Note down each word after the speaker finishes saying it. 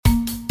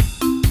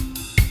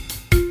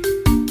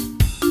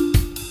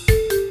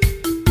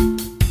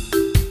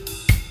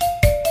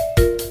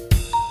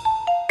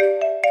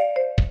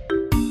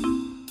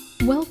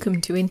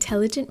Welcome to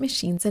Intelligent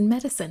Machines and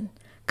Medicine,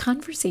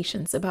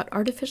 conversations about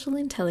artificial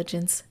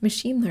intelligence,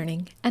 machine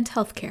learning, and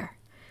healthcare.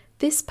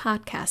 This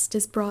podcast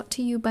is brought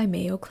to you by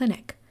Mayo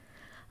Clinic.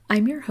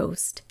 I'm your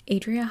host,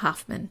 Adria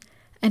Hoffman,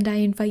 and I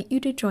invite you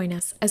to join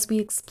us as we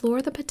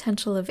explore the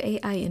potential of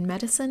AI in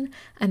medicine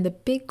and the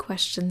big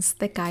questions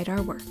that guide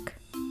our work.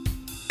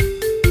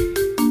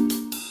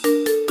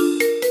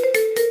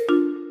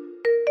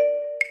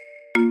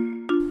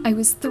 I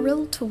was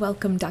thrilled to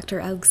welcome Dr.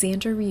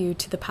 Alexandra Ryu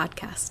to the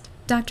podcast.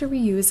 Dr.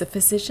 Ryu is a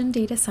physician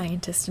data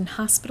scientist in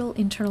hospital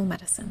internal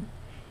medicine.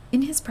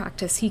 In his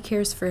practice, he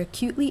cares for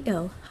acutely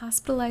ill,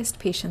 hospitalized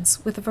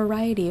patients with a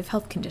variety of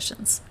health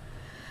conditions.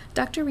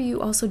 Dr. Ryu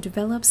also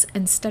develops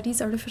and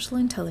studies artificial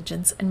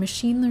intelligence and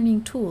machine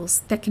learning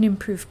tools that can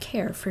improve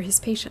care for his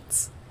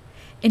patients.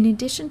 In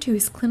addition to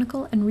his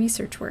clinical and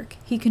research work,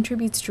 he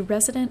contributes to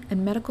resident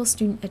and medical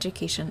student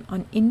education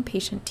on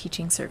inpatient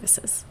teaching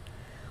services.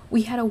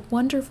 We had a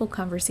wonderful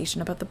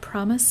conversation about the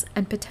promise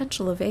and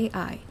potential of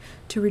AI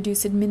to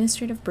reduce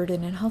administrative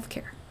burden in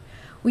healthcare.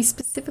 We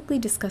specifically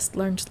discussed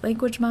large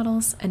language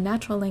models and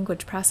natural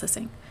language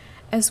processing,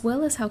 as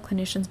well as how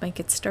clinicians might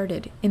get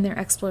started in their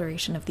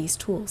exploration of these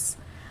tools.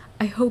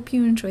 I hope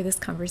you enjoy this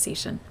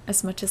conversation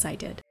as much as I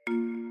did.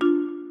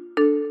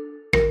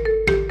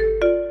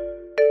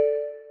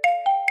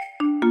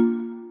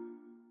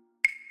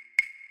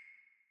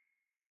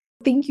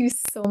 Thank you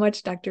so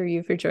much, Dr.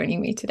 Ryu, for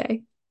joining me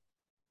today.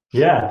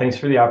 Yeah, thanks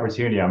for the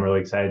opportunity. I'm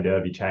really excited to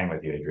be chatting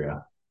with you,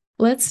 Adria.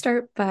 Let's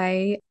start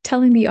by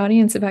telling the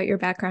audience about your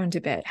background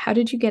a bit. How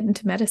did you get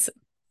into medicine?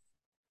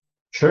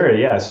 Sure,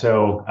 yeah.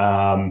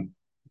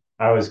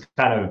 I was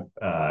kind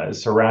of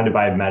surrounded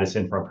by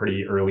medicine from a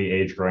pretty early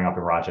age growing up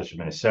in Rochester,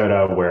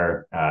 Minnesota,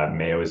 where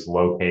Mayo is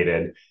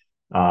located.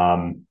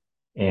 Um,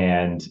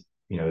 and,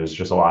 there's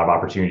just a lot of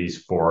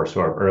opportunities for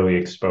sort of early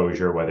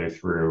exposure, whether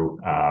through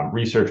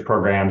research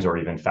programs or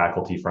even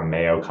faculty from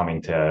Mayo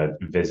coming to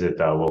visit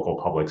the local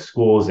public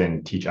schools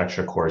and teach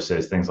extra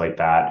courses, things like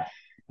that.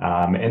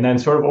 And then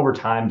sort of over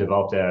time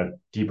developed a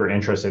deeper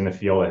interest in the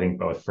field, I think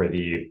both for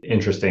the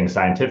interesting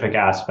scientific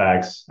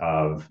aspects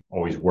of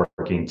always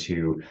working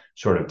to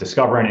sort of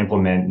discover and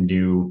implement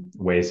new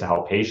ways to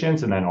help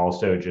patients, and then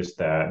also just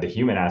the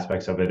human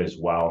aspects of it as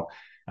well.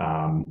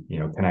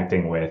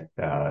 Connecting with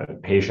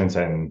patients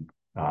and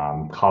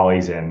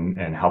colleagues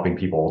and helping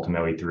people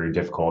ultimately through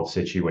difficult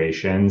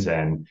situations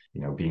and,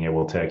 being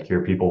able to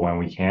cure people when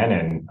we can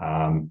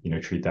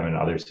and, treat them in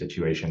other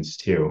situations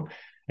too.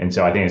 And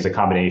so I think it's a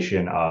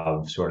combination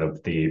of sort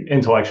of the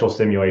intellectual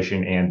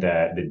stimulation and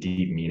the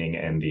deep meaning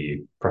in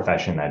the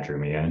profession that drew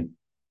me in.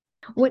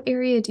 What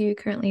area do you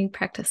currently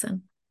practice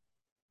in?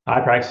 I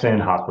practice in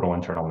hospital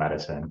internal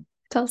medicine.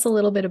 Tell us a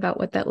little bit about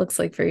what that looks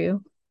like for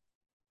you.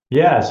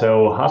 Yeah,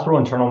 so hospital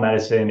internal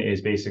medicine is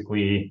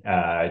basically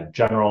a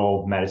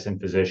general medicine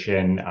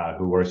physician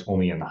who works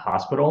only in the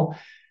hospital.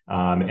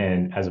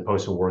 And as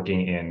opposed to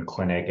working in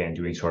clinic and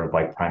doing sort of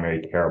like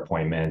primary care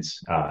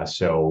appointments.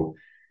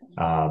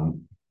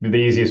 The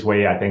easiest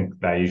way I think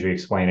that I usually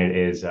explain it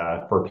is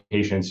for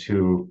patients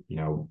who,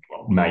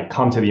 might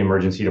come to the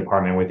emergency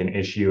department with an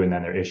issue and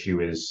then their issue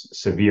is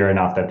severe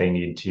enough that they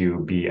need to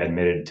be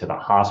admitted to the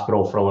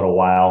hospital for a little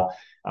while.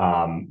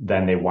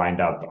 Then they wind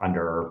up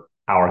under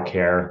our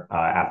care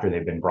after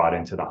they've been brought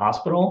into the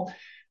hospital.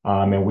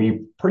 And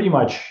we pretty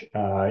much,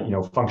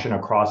 function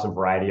across a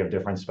variety of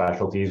different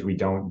specialties. We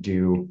don't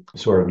do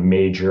sort of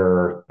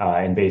major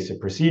invasive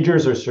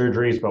procedures or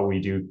surgeries, but we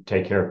do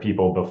take care of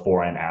people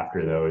before and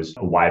after those,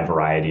 a wide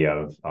variety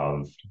of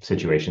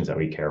situations that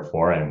we care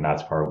for. And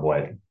that's part of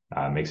what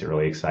makes it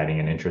really exciting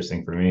and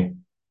interesting for me.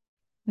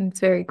 It's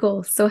very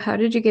cool. So how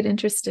did you get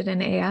interested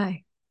in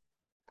AI?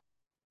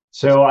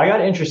 So I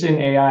got interested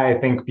in AI, I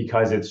think,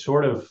 because it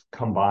sort of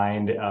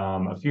combined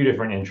a few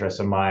different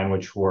interests of mine,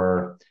 which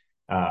were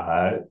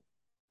uh,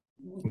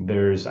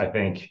 there's, I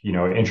think,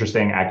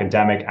 interesting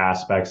academic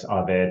aspects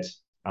of it.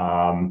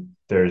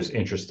 There's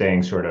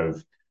interesting sort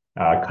of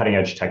cutting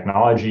edge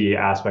technology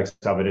aspects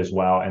of it as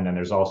well. And then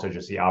there's also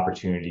just the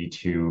opportunity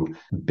to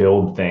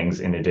build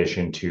things in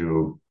addition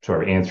to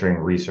sort of answering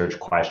research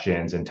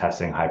questions and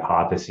testing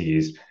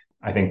hypotheses.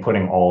 I think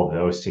putting all of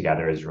those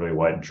together is really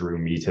what drew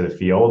me to the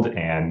field,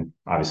 and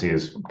obviously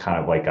is kind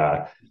of like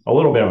a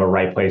little bit of a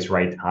right place,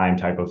 right time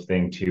type of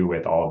thing too,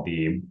 with all of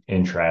the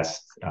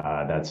interest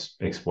that's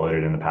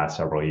exploded in the past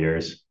several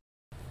years.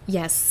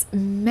 Yes,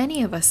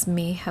 many of us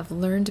may have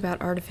learned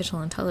about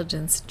artificial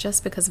intelligence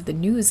just because of the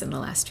news in the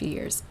last few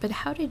years, but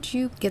how did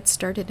you get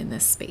started in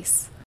this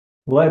space?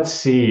 Let's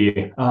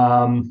see.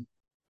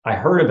 I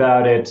heard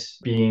about it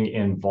being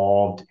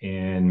involved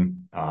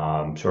in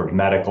sort of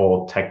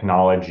medical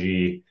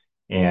technology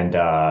and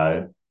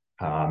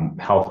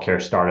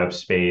healthcare startup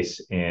space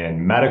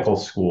in medical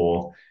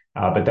school,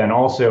 but then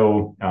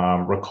also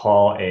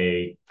recall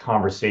a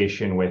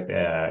conversation with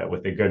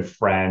a good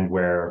friend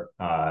where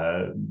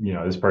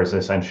this person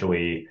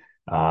essentially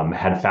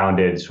had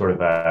founded sort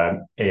of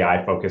a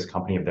AI focused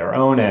company of their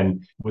own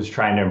and was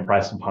trying to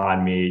impress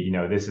upon me,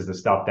 this is the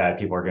stuff that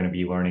people are going to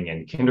be learning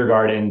in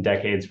kindergarten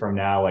decades from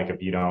now. Like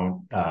if you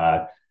don't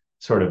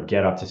sort of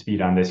get up to speed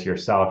on this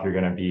yourself, you're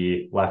going to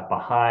be left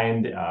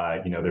behind.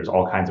 There's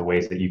all kinds of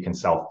ways that you can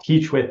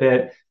self-teach with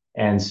it.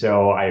 And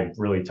so I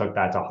really took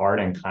that to heart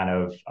and kind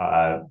of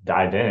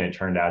dived in. It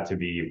turned out to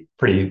be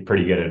pretty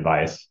good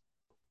advice.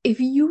 If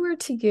you were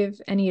to give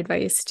any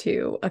advice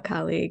to a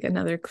colleague,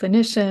 another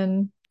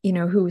clinician,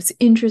 who's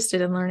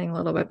interested in learning a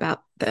little bit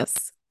about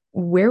this,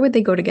 where would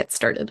they go to get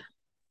started?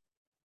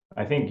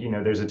 I think,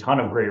 there's a ton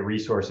of great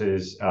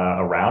resources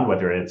around,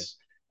 whether it's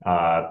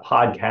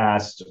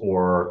podcasts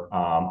or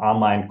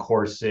online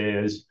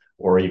courses,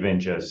 or even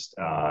just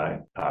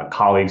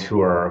colleagues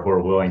who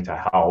are willing to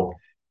help.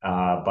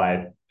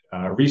 But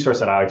a resource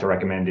that I like to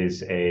recommend is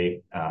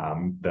the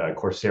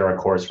Coursera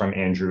course from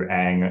Andrew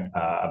Ng,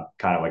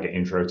 kind of like an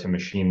intro to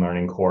machine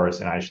learning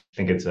course. And I just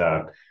think it's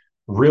a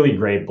really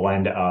great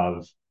blend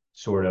of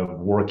sort of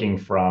working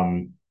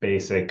from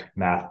basic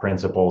math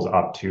principles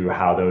up to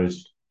how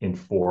those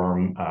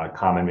inform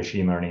common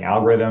machine learning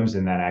algorithms,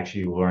 and then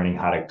actually learning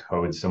how to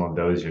code some of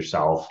those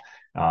yourself.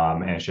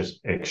 And it's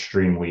just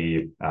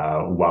extremely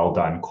well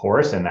done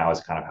course. And that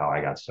was kind of how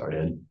I got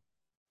started.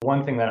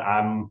 One thing that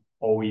I'm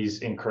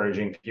always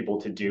encouraging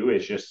people to do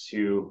is just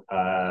to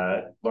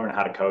learn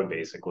how to code,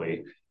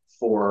 basically.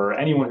 For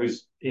anyone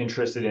who's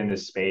interested in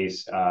this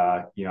space,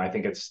 I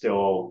think it's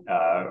still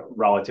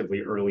relatively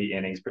early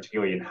innings,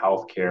 particularly in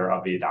healthcare,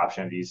 of the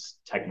adoption of these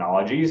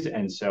technologies.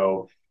 And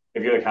so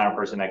if you're the kind of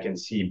person that can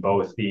see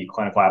both the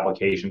clinical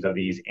applications of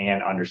these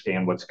and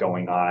understand what's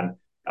going on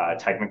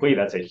technically,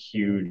 that's a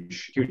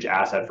huge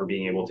asset for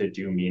being able to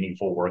do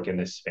meaningful work in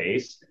this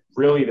space.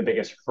 Really, the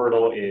biggest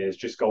hurdle is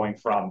just going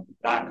from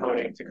not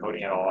coding to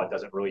coding at all. It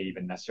doesn't really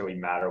even necessarily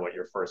matter what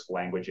your first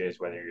language is,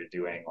 whether you're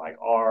doing like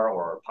R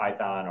or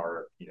Python,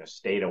 or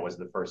Stata was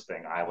the first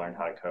thing I learned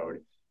how to code.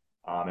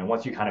 And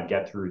once you kind of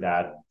get through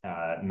that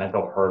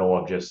mental hurdle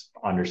of just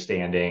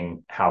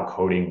understanding how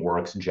coding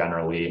works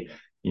generally,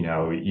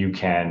 you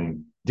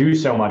can do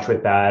so much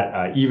with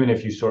that, even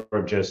if you sort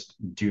of just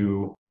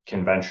do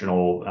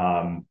conventional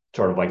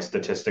sort of like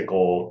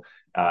statistical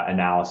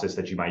analysis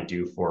that you might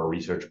do for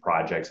research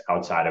projects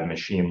outside of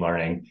machine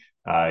learning.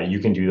 You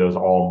can do those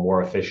all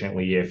more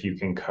efficiently if you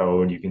can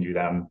code. You can do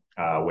them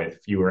with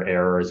fewer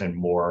errors and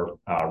more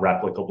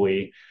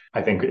replicably.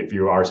 I think if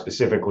you are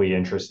specifically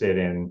interested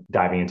in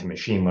diving into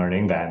machine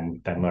learning,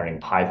 then learning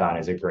Python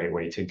is a great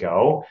way to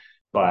go.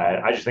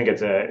 But I just think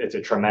it's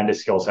a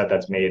tremendous skill set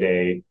that's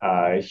made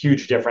a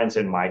huge difference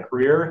in my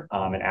career,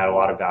 and add a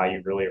lot of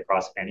value really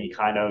across any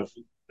kind of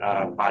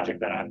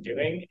project that I'm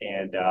doing.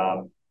 And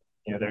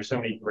there's so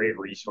many great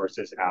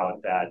resources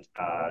out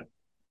that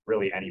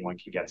really anyone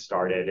can get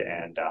started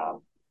and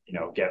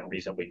get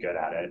reasonably good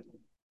at it.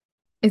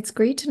 It's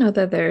great to know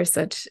that there are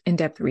such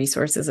in-depth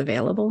resources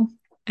available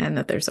and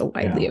that they're so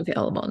widely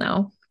available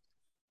now.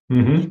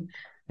 Mm-hmm.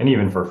 And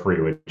even for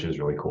free, which is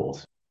really cool.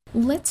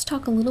 Let's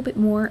talk a little bit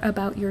more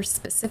about your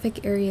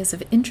specific areas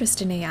of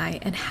interest in AI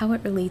and how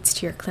it relates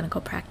to your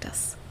clinical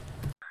practice.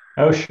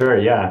 Oh, sure.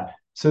 Yeah.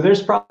 So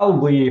there's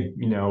probably,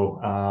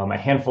 a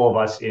handful of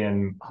us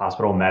in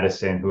hospital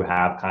medicine who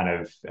have kind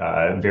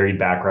of varied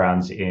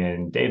backgrounds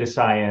in data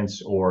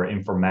science or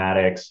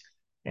informatics,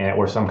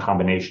 or some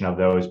combination of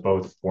those,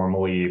 both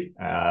formally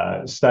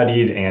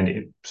studied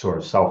and sort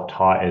of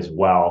self-taught as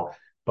well.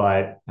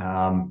 But,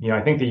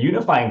 I think the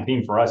unifying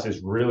theme for us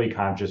is really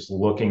kind of just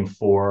looking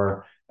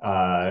for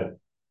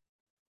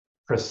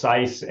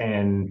precise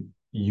and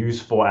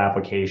useful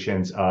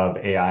applications of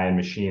AI and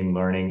machine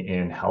learning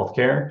in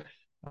healthcare.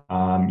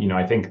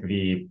 I think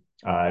the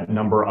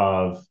number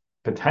of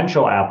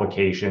potential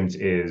applications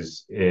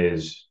is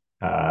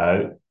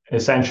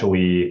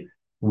essentially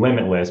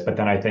limitless. But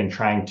then I think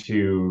trying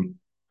to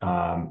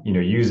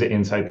use the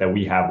insight that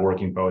we have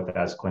working both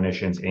as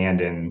clinicians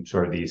and in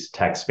sort of these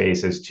tech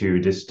spaces to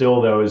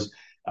distill those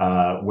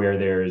where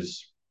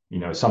there's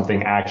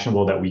something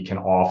actionable that we can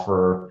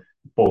offer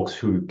folks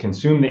who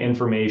consume the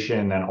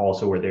information, then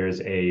also where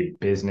there's a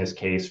business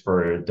case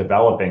for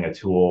developing a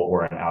tool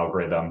or an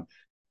algorithm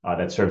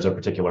that serves a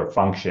particular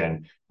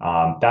function.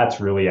 That's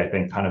really, I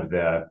think, kind of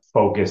the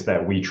focus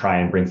that we try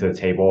and bring to the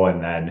table.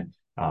 And then,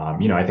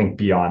 I think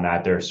beyond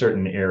that, there are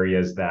certain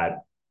areas that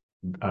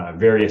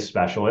various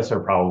specialists are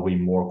probably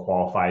more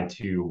qualified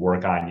to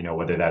work on,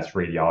 whether that's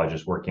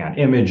radiologists working on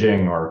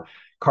imaging or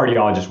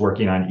cardiologists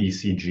working on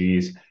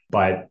ECGs.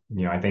 But,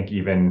 I think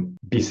even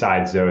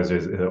besides those,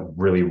 there's a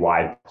really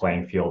wide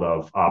playing field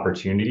of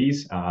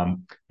opportunities.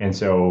 And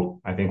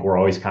so I think we're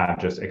always kind of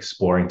just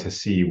exploring to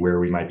see where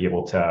we might be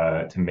able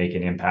to make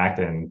an impact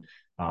and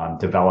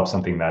develop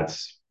something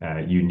that's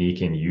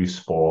unique and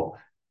useful,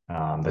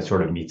 that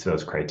sort of meets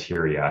those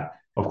criteria.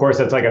 Of course,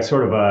 that's like a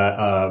sort of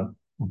a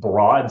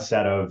broad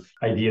set of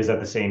ideas at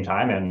the same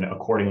time. And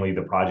accordingly,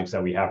 the projects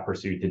that we have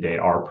pursued to date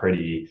are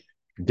pretty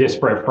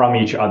disparate from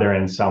each other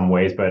in some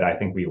ways, but I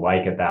think we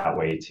like it that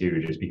way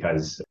too, just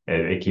because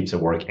it keeps the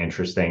work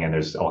interesting and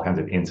there's all kinds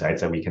of insights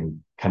that we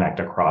can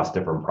connect across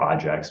different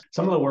projects.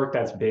 Some of the work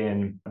that's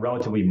been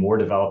relatively more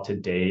developed to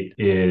date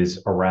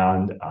is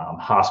around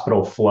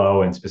hospital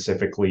flow, and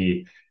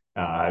specifically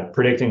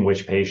predicting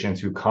which patients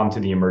who come to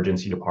the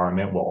emergency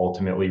department will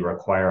ultimately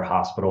require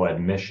hospital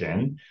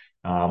admission.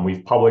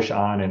 We've published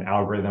on an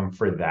algorithm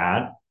for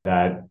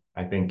that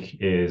I think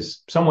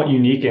is somewhat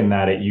unique in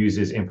that it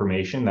uses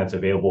information that's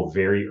available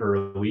very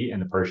early in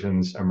the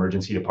person's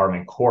emergency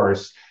department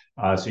course.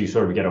 So you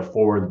sort of get a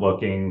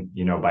forward-looking,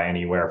 by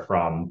anywhere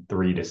from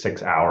 3 to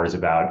 6 hours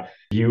about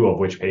view of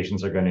which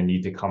patients are going to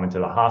need to come into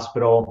the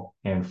hospital.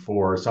 And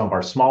for some of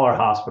our smaller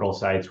hospital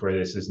sites where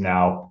this is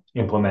now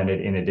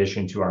implemented in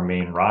addition to our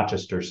main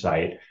Rochester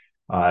site,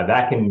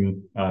 that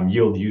can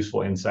yield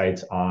useful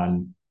insights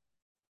on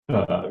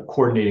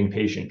coordinating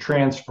patient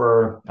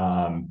transfer,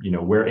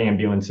 where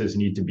ambulances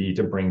need to be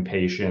to bring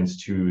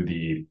patients to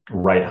the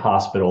right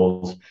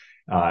hospitals,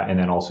 and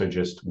then also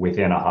just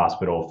within a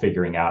hospital,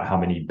 figuring out how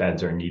many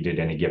beds are needed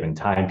in a given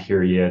time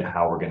period,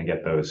 how we're going to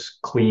get those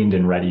cleaned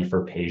and ready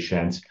for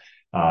patients,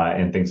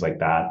 and things like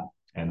that.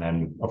 And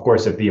then, of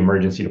course, if the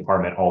emergency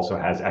department also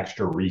has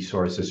extra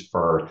resources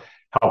for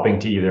helping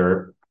to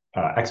either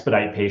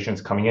expedite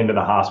patients coming into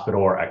the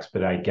hospital or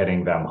expedite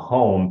getting them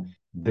home,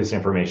 this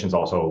information is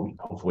also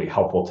hopefully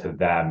helpful to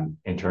them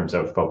in terms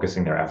of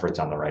focusing their efforts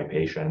on the right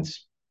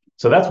patients.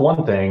 So that's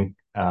one thing.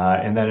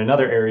 And then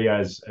another area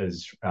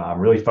is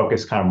really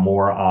focused kind of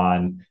more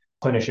on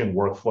clinician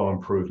workflow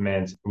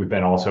improvement. We've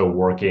been also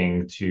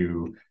working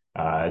to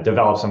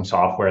develop some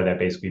software that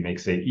basically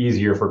makes it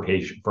easier for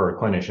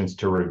clinicians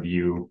to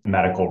review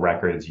medical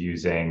records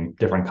using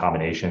different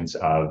combinations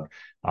of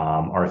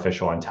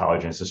artificial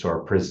intelligence to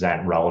sort of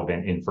present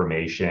relevant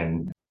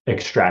information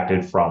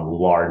extracted from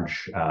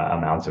large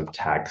amounts of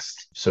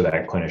text so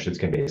that clinicians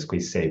can basically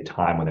save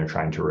time when they're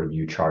trying to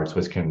review charts,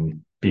 which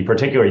can be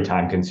particularly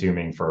time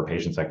consuming for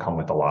patients that come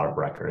with a lot of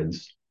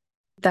records.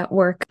 That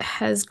work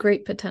has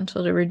great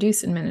potential to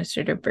reduce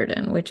administrative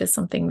burden, which is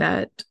something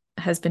that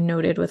has been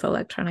noted with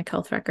electronic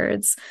health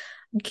records.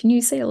 Can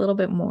you say a little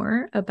bit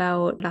more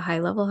about at a high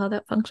level how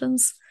that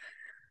functions?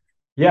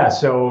 Yeah,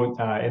 so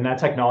in that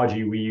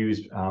technology, we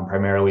use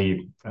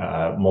primarily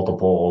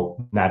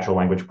multiple natural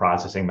language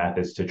processing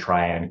methods to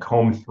try and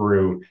comb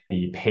through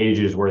the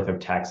pages worth of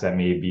text that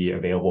may be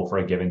available for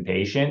a given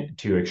patient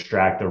to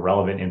extract the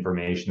relevant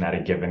information that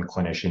a given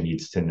clinician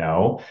needs to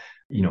know.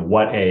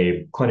 What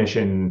a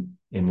clinician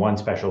in one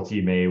specialty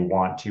may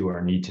want to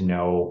or need to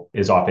know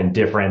is often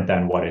different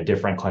than what a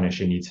different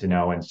clinician needs to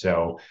know. And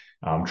so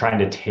trying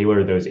to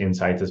tailor those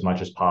insights as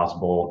much as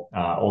possible,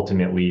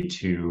 ultimately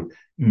to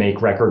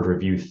make record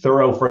review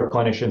thorough for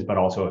clinicians, but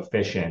also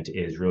efficient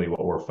is really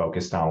what we're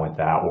focused on with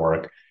that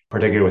work,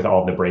 particularly with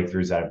all the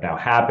breakthroughs that have now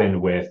happened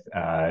with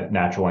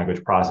natural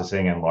language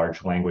processing and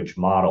large language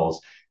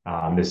models.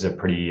 This is a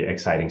pretty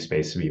exciting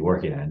space to be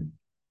working in.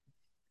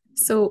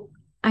 So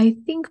I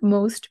think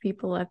most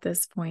people at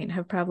this point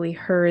have probably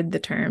heard the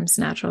terms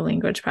natural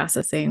language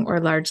processing or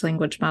large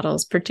language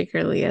models,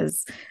 particularly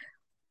as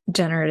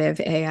generative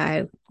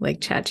AI like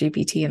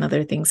ChatGPT and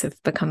other things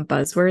have become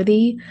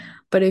buzzworthy.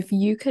 But if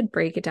you could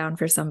break it down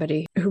for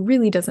somebody who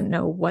really doesn't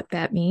know what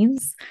that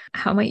means,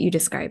 how might you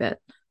describe it?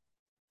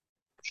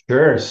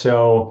 Sure.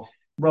 So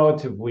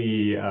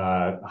relatively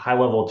high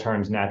level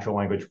terms, natural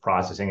language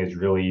processing is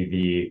really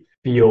the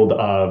field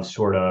of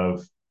sort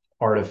of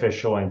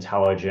artificial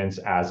intelligence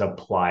as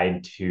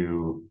applied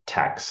to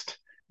text.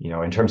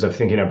 In terms of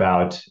thinking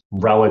about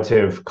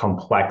relative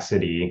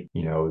complexity,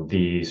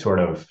 the sort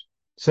of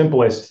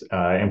simplest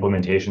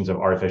implementations of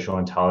artificial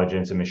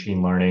intelligence and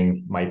machine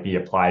learning might be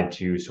applied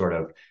to sort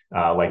of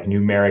like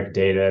numeric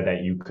data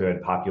that you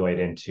could populate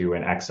into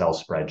an Excel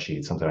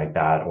spreadsheet, something like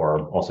that,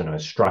 or also known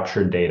as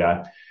structured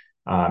data.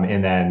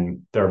 And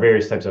then there are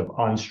various types of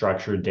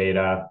unstructured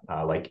data,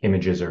 like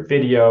images or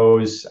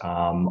videos,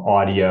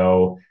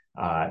 audio,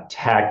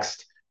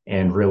 text,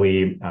 and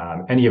really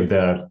any of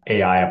the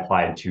AI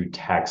applied to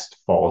text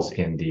falls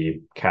in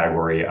the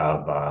category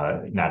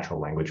of natural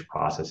language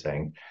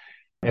processing.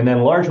 And then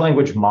large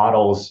language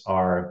models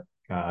are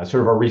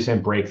sort of a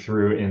recent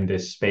breakthrough in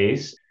this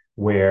space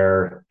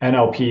where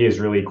NLP is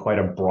really quite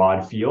a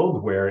broad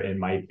field where it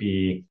might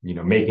be,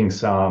 making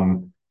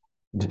some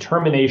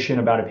determination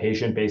about a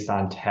patient based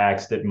on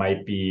text. It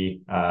might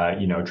be,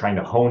 trying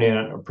to hone in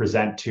or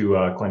present to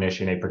a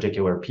clinician a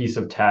particular piece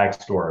of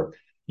text or,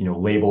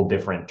 label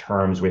different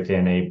terms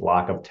within a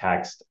block of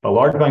text. But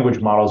large language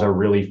models are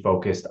really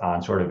focused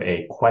on sort of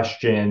a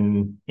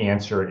question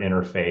answer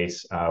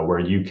interface where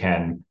you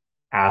can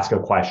ask a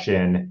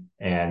question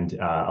and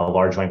a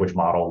large language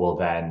model will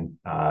then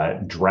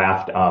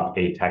draft up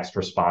a text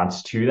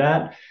response to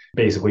that,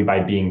 basically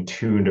by being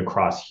tuned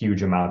across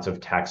huge amounts of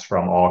text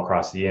from all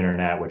across the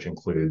internet, which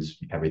includes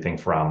everything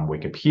from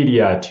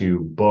Wikipedia to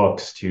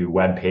books to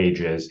web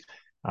pages,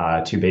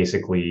 to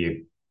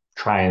basically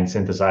try and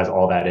synthesize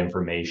all that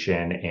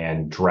information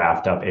and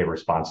draft up a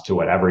response to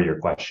whatever your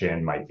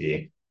question might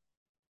be.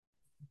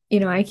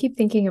 I keep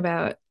thinking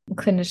about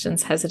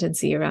clinicians'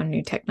 hesitancy around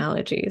new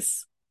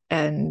technologies.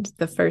 And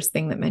the first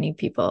thing that many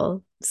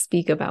people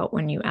speak about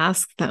when you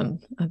ask them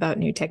about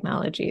new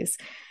technologies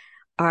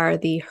are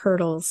the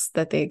hurdles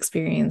that they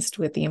experienced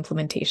with the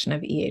implementation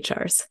of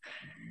EHRs.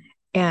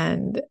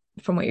 And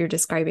from what you're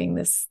describing,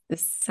 this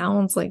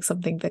sounds like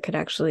something that could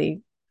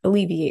actually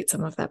alleviate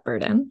some of that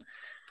burden.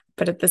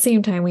 But at the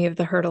same time, we have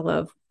the hurdle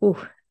of,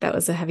 oh, that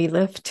was a heavy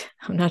lift.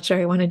 I'm not sure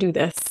I want to do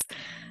this.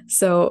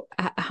 So,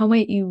 how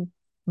might you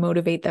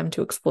motivate them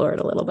to explore it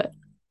a little bit?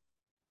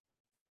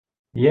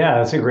 Yeah,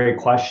 that's a great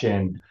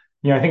question.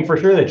 I think for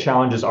sure the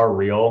challenges are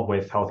real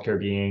with healthcare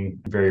being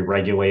very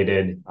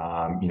regulated,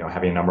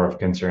 having a number of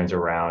concerns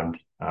around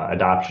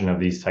adoption of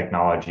these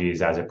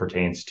technologies as it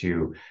pertains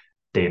to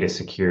data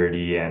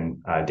security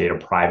and data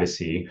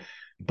privacy.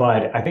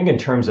 But I think in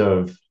terms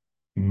of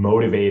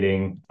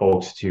motivating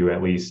folks to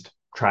at least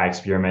try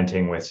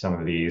experimenting with some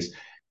of these,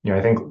 I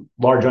think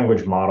large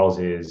language models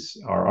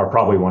are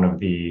probably one of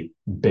the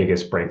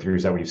biggest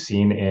breakthroughs that we've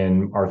seen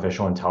in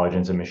artificial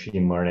intelligence and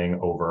machine learning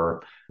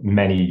over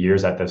many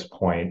years at this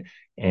point.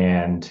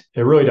 And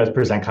it really does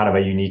present kind of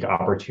a unique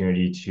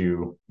opportunity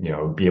to,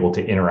 be able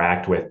to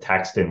interact with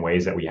text in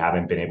ways that we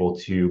haven't been able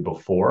to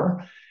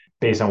before.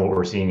 Based on what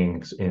we're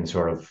seeing in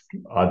sort of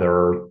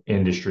other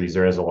industries,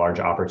 there is a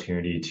large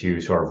opportunity to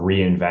sort of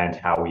reinvent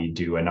how we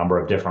do a number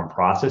of different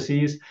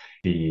processes.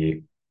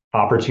 The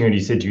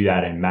opportunities to do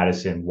that in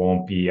medicine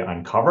won't be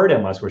uncovered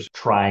unless we're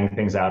trying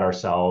things out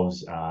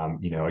ourselves,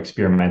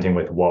 experimenting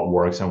with what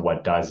works and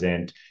what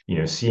doesn't,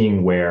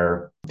 seeing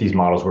where these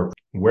models work,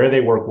 where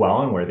they work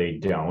well and where they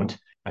don't.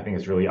 I think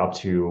it's really up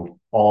to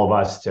all of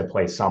us to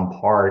play some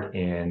part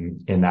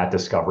in that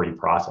discovery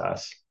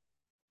process.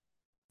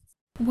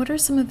 What are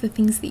some of the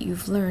things that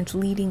you've learned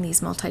leading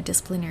these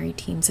multidisciplinary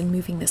teams and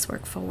moving this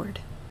work forward?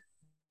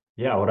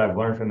 Yeah, what I've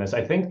learned from this,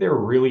 I think there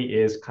really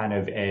is kind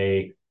of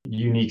a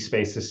unique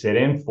space to sit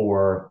in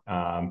for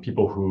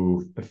people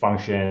who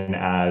function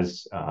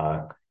as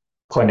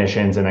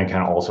clinicians and then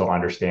can also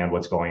understand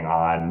what's going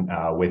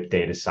on with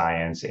data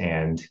science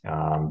and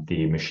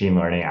the machine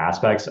learning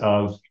aspects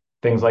of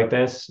things like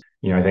this.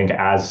 I think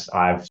as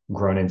I've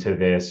grown into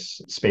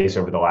this space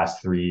over the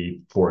last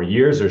 3-4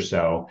 years or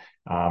so,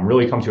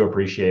 really come to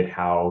appreciate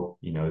how,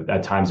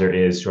 at times there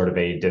is sort of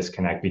a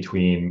disconnect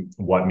between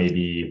what may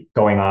be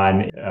going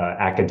on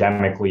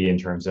academically in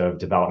terms of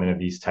development of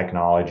these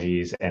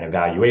technologies and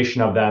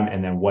evaluation of them,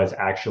 and then what's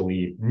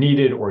actually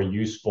needed or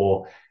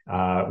useful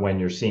when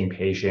you're seeing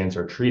patients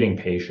or treating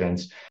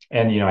patients.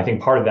 And, I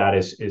think part of that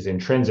is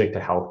intrinsic to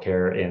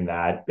healthcare in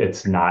that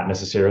it's not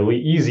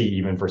necessarily easy,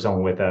 even for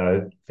someone with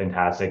a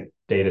fantastic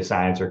data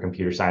science or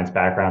computer science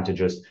background, to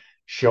just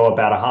show up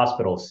at a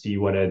hospital, see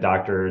what a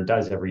doctor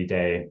does every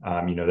day.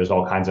 There's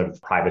all kinds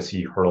of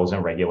privacy hurdles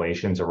and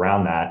regulations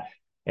around that.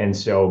 And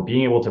so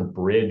being able to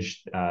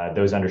bridge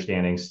those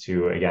understandings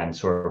to, again,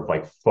 sort of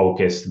like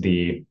focus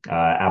the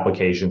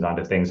applications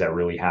onto things that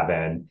really have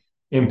an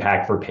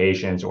impact for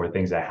patients or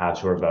things that have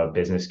sort of a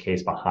business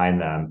case behind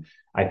them,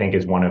 I think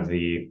is one of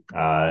the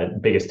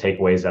biggest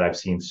takeaways that I've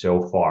seen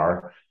so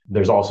far.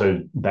 There's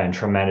also been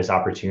tremendous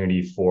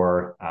opportunity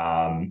for,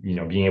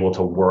 being able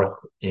to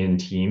work in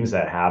teams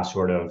that have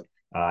sort of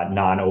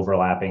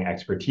non-overlapping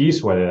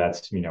expertise, whether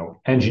that's,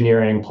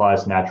 engineering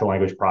plus natural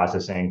language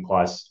processing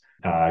plus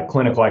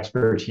clinical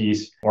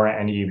expertise or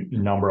any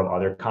number of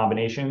other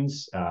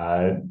combinations.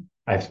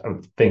 I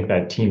think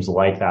that teams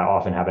like that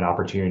often have an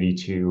opportunity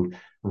to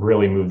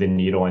really move the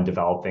needle and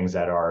develop things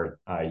that are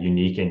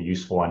unique and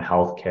useful in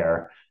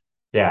healthcare.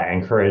 Yeah, I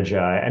encourage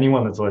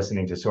anyone that's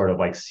listening to sort of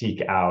like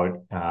seek out,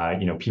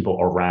 people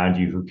around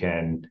you who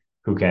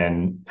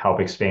can help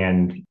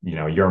expand,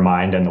 your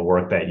mind and the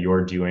work that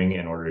you're doing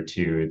in order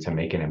to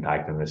make an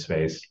impact in this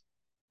space.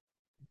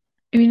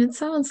 I mean, it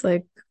sounds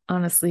like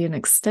honestly an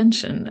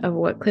extension of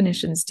what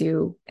clinicians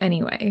do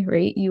anyway,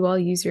 right? You all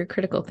use your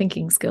critical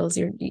thinking skills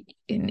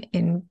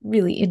in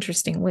really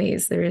interesting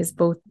ways.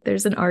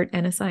 There's an art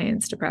and a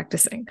science to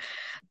practicing.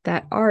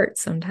 That art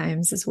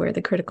sometimes is where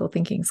the critical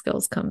thinking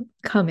skills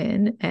come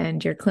in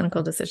and your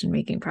clinical decision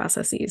making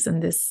processes.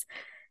 And this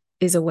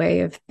is a way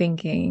of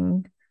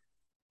thinking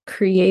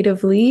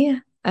creatively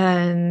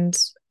and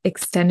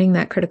extending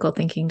that critical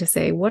thinking to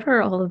say, what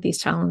are all of these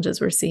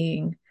challenges we're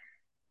seeing?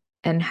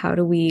 And how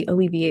do we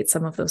alleviate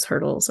some of those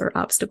hurdles or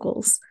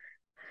obstacles?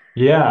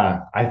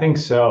 Yeah, I think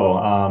so.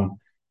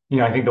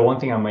 I think the one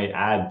thing I might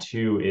add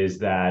too is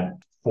that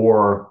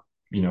for,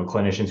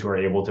 clinicians who are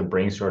able to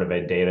bring sort of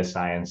a data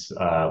science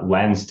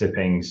lens to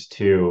things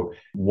too,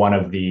 one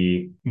of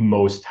the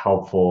most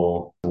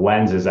helpful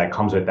lenses that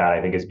comes with that,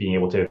 I think, is being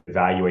able to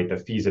evaluate the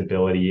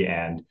feasibility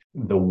and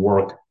the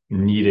work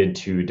needed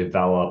to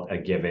develop a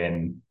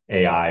given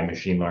AI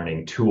machine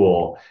learning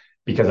tool.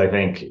 Because I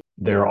think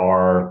there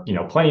are,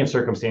 plenty of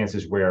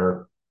circumstances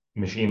where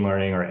machine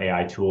learning or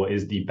AI tool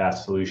is the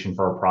best solution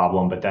for a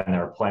problem, but then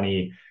there are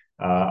plenty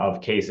of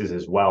cases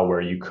as well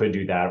where you could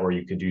do that, or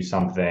you could do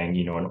something,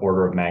 an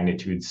order of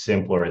magnitude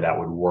simpler that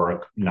would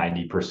work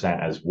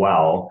 90% as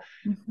well.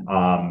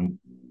 Mm-hmm.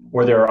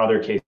 Or there are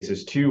other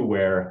cases too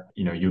where,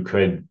 you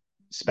could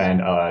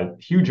spend a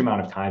huge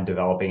amount of time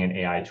developing an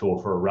AI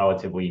tool for a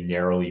relatively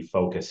narrowly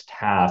focused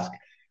task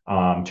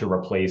to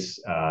replace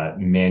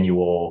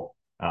manual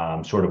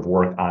sort of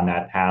work on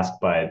that task,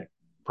 but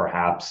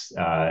perhaps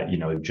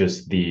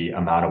just the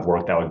amount of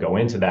work that would go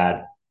into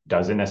that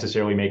doesn't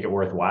necessarily make it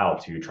worthwhile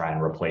to try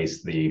and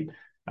replace the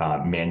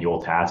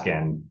manual task.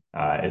 And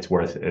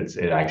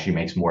it actually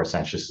makes more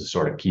sense just to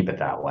sort of keep it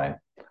that way.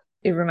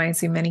 It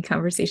reminds me of many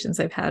conversations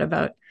I've had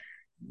about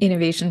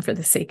innovation for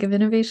the sake of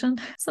innovation.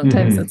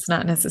 Sometimes Mm-hmm. it's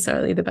not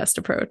necessarily the best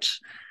approach.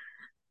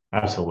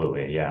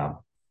 Absolutely. Yeah.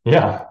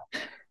 Yeah.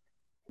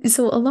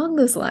 So along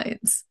those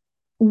lines,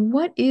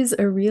 what is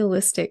a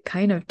realistic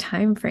kind of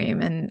time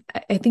frame? And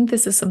I think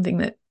this is something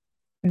that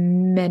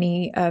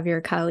many of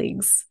your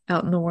colleagues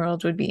out in the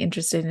world would be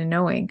interested in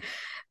knowing.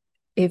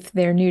 If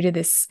they're new to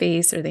this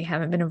space or they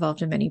haven't been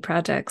involved in many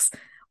projects,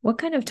 what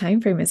kind of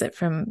time frame is it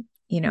from,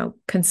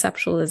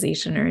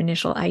 conceptualization or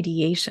initial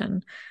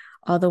ideation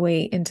all the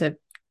way into,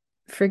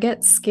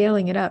 forget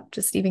scaling it up,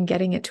 just even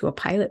getting it to a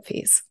pilot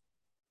phase?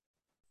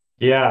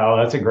 Yeah, well,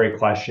 that's a great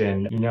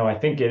question. I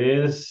think it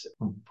is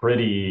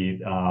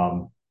pretty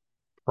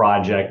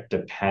project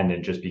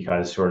dependent just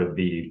because sort of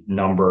the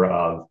number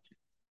of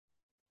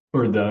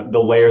or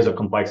the layers of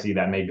complexity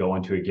that may go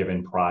into a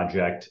given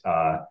project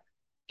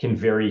can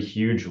vary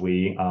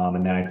hugely.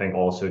 And then I think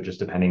also just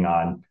depending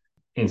on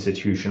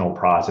institutional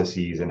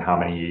processes and how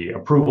many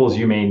approvals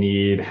you may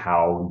need,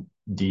 how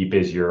deep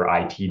is your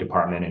IT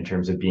department in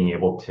terms of being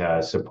able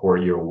to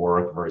support your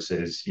work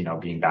versus,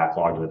 being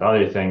backlogged with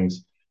other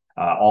things,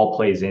 all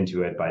plays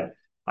into it. But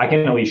I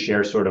can at least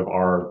share sort of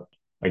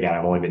again,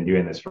 I've only been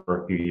doing this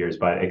for a few years,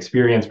 but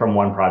experience from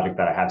one project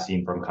that I have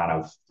seen from kind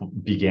of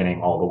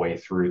beginning all the way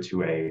through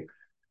to a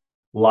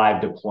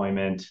live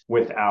deployment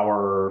with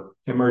our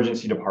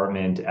emergency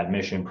department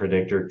admission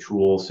predictor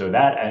tool. So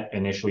that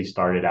initially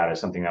started out as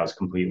something that was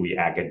completely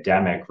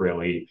academic,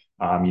 really.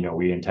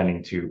 We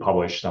intending to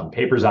publish some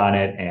papers on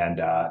it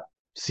and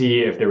see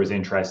if there was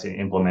interest in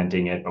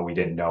implementing it, but we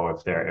didn't know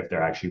if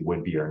there actually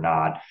would be or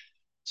not.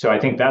 So I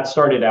think that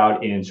started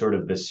out in sort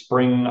of the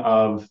spring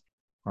of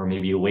or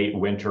maybe late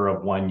winter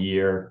of one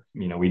year.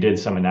 We did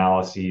some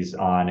analyses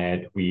on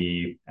it.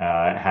 We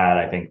had,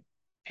 I think,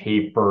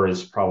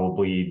 papers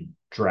probably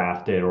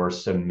drafted or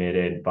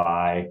submitted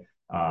by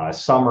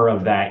summer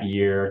of that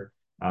year.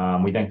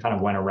 We then kind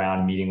of went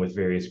around meeting with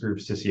various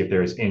groups to see if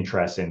there was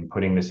interest in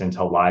putting this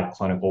into live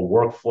clinical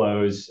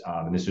workflows.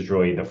 And this was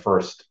really the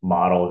first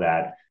model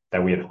that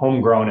we had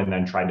homegrown and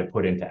then tried to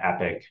put into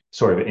Epic,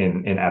 sort of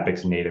in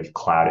Epic's native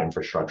cloud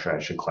infrastructure, I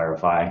should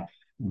clarify.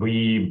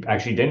 We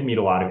actually didn't meet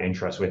a lot of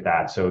interest with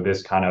that. So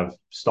this kind of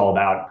stalled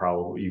out,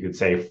 probably you could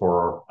say,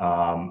 for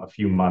a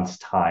few months'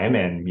 time.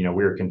 And, we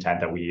were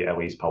content that we at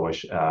least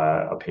published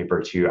a paper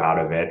or two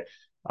out of it.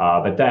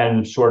 But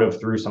then sort of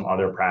through some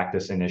other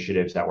practice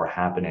initiatives that were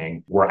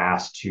happening, we're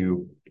asked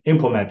to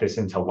implement this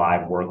into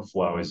live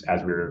workflows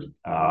as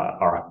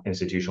our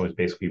institution was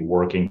basically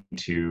working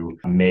to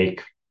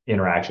make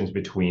interactions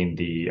between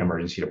the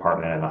emergency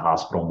department and the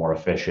hospital more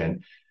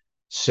efficient.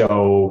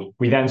 So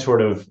we then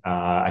sort of,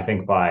 I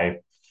think by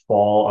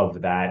fall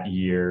of that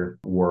year,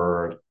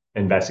 were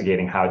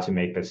investigating how to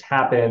make this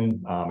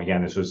happen.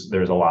 Again,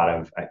 there's a lot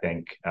of, I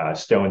think,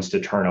 stones to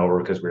turn over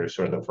because we were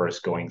sort of the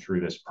first going through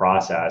this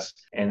process.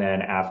 And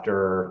then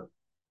after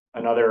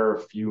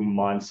another few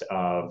months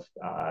of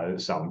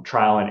some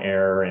trial and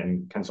error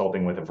and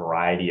consulting with a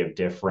variety of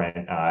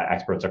different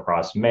experts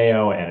across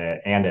Mayo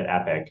and at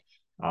Epic,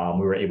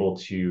 we were able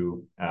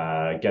to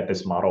get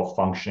this model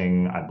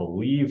functioning, I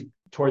believe,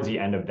 towards the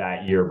end of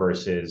that year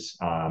versus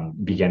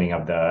beginning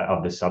of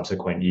the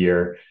subsequent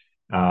year.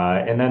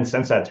 And then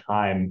since that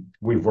time,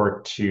 we've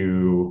worked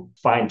to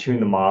fine tune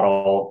the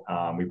model.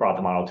 We brought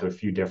the model to a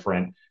few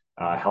different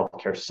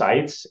healthcare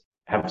sites,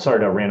 have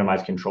started a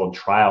randomized controlled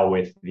trial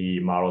with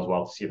the model as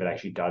well to see if it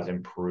actually does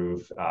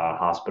improve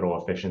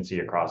hospital efficiency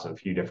across a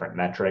few different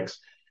metrics.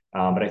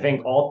 But I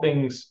think all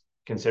things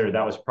considered,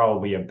 that was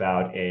probably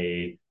about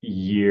a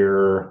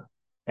year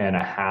and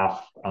a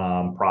half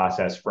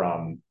process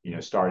from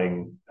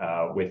starting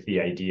with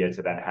the idea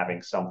to then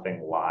having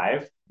something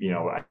live.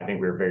 I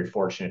think we were very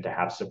fortunate to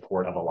have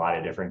support of a lot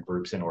of different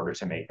groups in order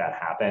to make that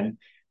happen.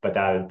 But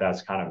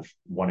that's kind of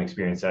one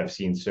experience that I've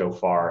seen so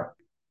far.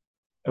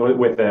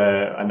 With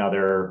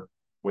other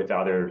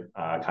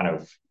kind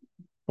of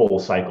full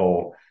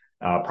cycle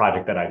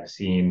project that I've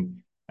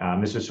seen.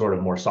 This was sort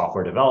of more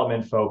software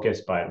development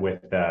focused, but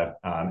with the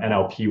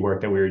NLP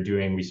work that we were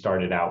doing, we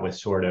started out with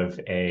sort of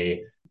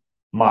a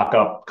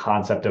mock-up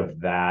concept of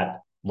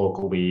that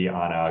locally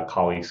on a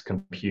colleague's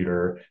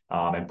computer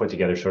and put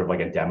together sort of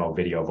like a demo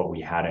video of what we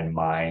had in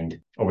mind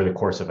over the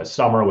course of a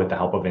summer with the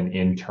help of an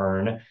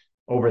intern.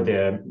 Over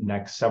the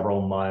next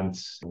several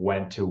months,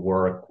 went to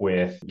work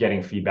with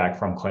getting feedback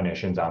from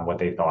clinicians on what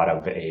they thought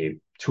of a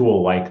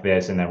tool like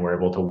this, and then we're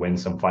able to win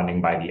some funding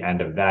by the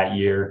end of that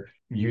year.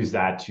 Use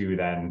that to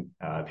then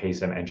pay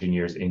some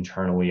engineers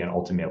internally and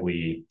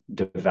ultimately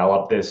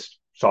develop this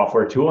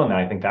software tool. And then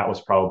I think that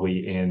was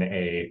probably in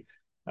a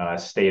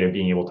state of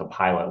being able to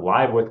pilot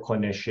live with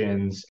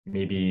clinicians,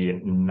 maybe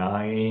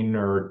 9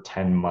 or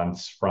 10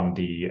 months from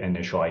the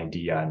initial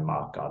idea and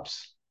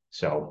mock-ups.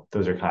 So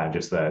those are kind of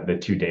just the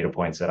two data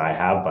points that I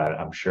have, but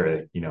I'm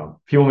sure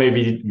people may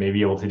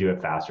be able to do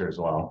it faster as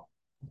well.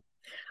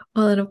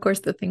 Well, and of course,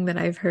 the thing that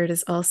I've heard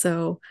is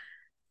also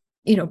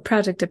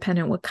project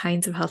dependent what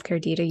kinds of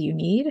healthcare data you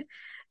need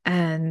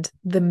and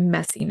the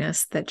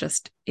messiness that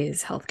just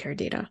is healthcare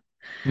data.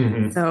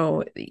 Hmm.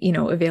 So,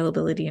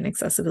 availability and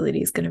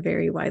accessibility is going to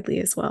vary widely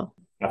as well.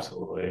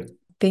 Absolutely.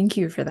 Thank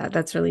you for that.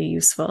 That's really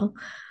useful.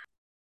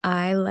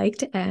 I like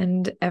to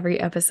end every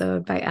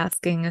episode by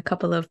asking a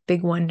couple of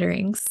big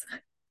wonderings.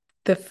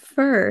 The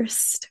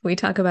first, we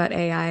talk about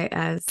AI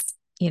as,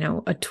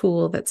 a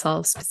tool that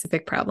solves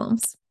specific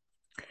problems.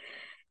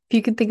 If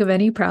you could think of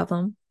any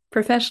problem,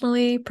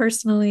 professionally,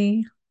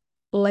 personally,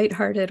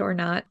 lighthearted or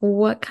not,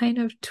 what kind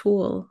of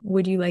tool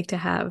would you like to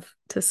have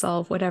to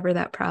solve whatever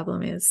that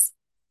problem is?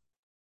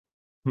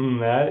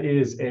 That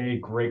is a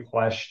great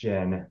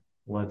question.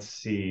 Let's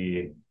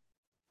see.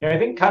 Yeah, I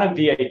think kind of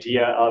the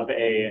idea of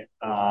a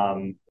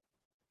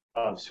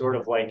of sort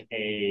of like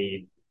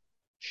a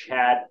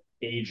chat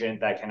agent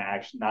that can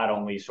actually not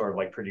only sort of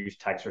like produce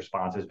text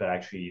responses, but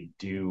actually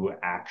do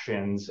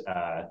actions,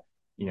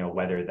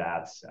 whether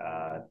that's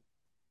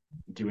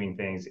doing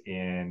things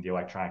in the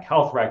electronic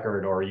health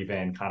record or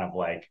even kind of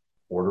like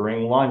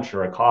ordering lunch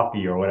or a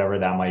coffee or whatever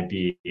that might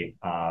be,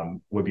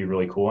 would be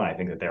really cool. And I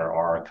think that there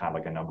are kind of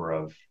like a number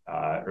of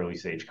early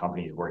stage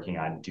companies working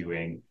on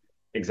doing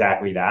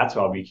exactly that.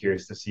 So I'll be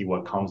curious to see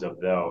what comes of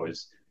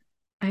those.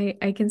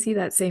 I can see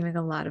that saving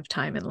a lot of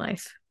time in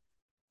life.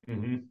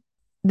 Mm-hmm.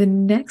 The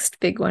next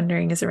big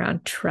wondering is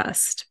around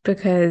trust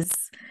because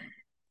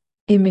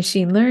in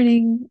machine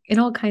learning, in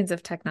all kinds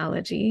of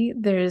technology,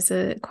 there's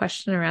a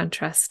question around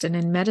trust, and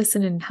in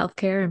medicine and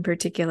healthcare in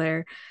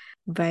particular.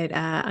 But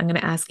I'm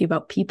going to ask you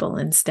about people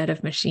instead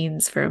of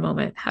machines for a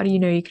moment. How do you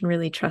know you can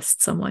really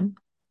trust someone?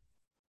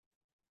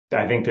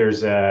 I think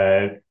there's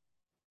a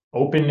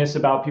openness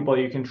about people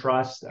that you can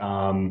trust.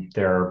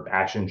 Their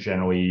actions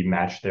generally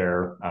match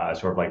their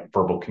sort of like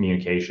verbal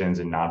communications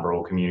and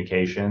nonverbal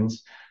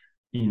communications.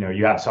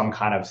 You have some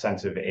kind of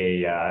sense of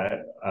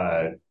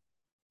a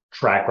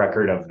track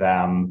record of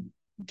them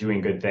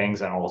doing good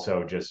things and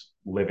also just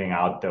living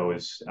out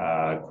those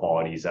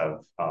qualities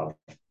of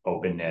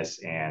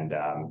openness and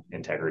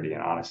integrity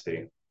and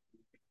honesty.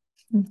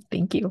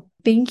 Thank you.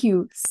 Thank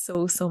you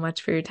so, so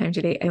much for your time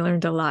today. I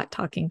learned a lot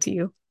talking to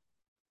you.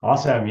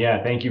 Awesome.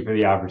 Yeah. Thank you for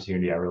the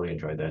opportunity. I really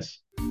enjoyed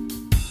this.